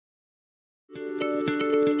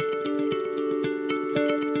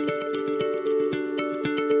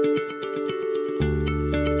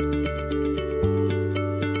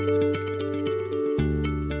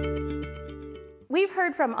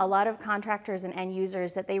from a lot of contractors and end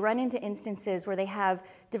users that they run into instances where they have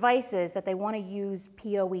devices that they want to use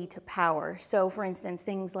PoE to power. So for instance,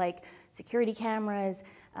 things like security cameras,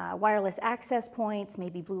 wireless access points,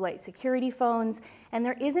 maybe blue light security phones, and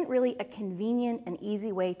there isn't really a convenient and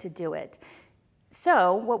easy way to do it.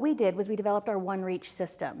 So what we did was we developed our OneReach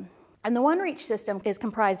system. And the OneReach system is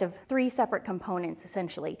comprised of 3 separate components,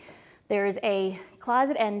 essentially. There's a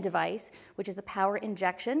closet end device, which is the power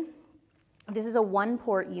injection. This is a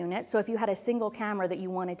 1-port unit, so if you had a single camera that you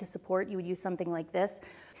wanted to support, you would use something like this.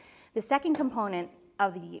 The second component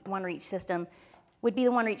of the OneReach system would be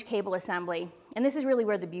the OneReach cable assembly, and this is really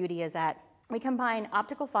where the beauty is at. We combine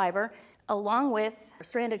optical fiber along with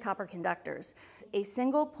stranded copper conductors. A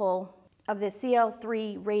single pull of the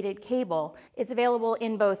CL3 rated cable, it's available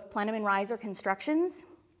in both plenum and riser constructions,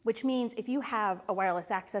 which means if you have a wireless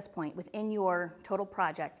access point within your total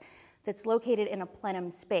project that's located in a plenum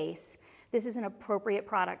space, this is an appropriate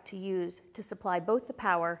product to use to supply both the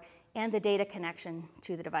power and the data connection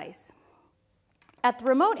to the device. At the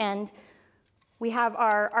remote end, we have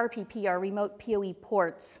our RPP, our remote PoE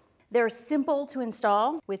ports. They're simple to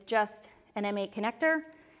install with just an M8 connector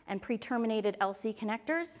and pre-terminated LC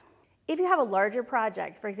connectors. If you have a larger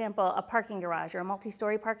project, for example, a parking garage or a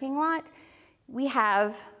multi-story parking lot, we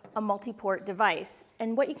have a multi-port device.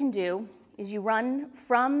 And what you can do is you run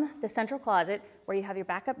from the central closet where you have your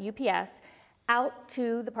backup UPS out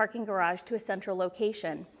to the parking garage to a central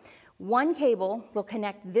location. One cable will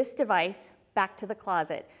connect this device back to the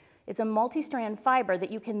closet. It's a multi-strand fiber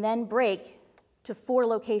that you can then break to 4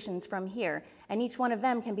 locations from here, and each one of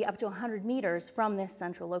them can be up to 100 meters from this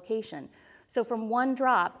central location. So from one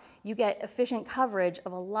drop, you get efficient coverage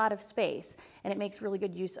of a lot of space, and it makes really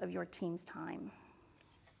good use of your team's time.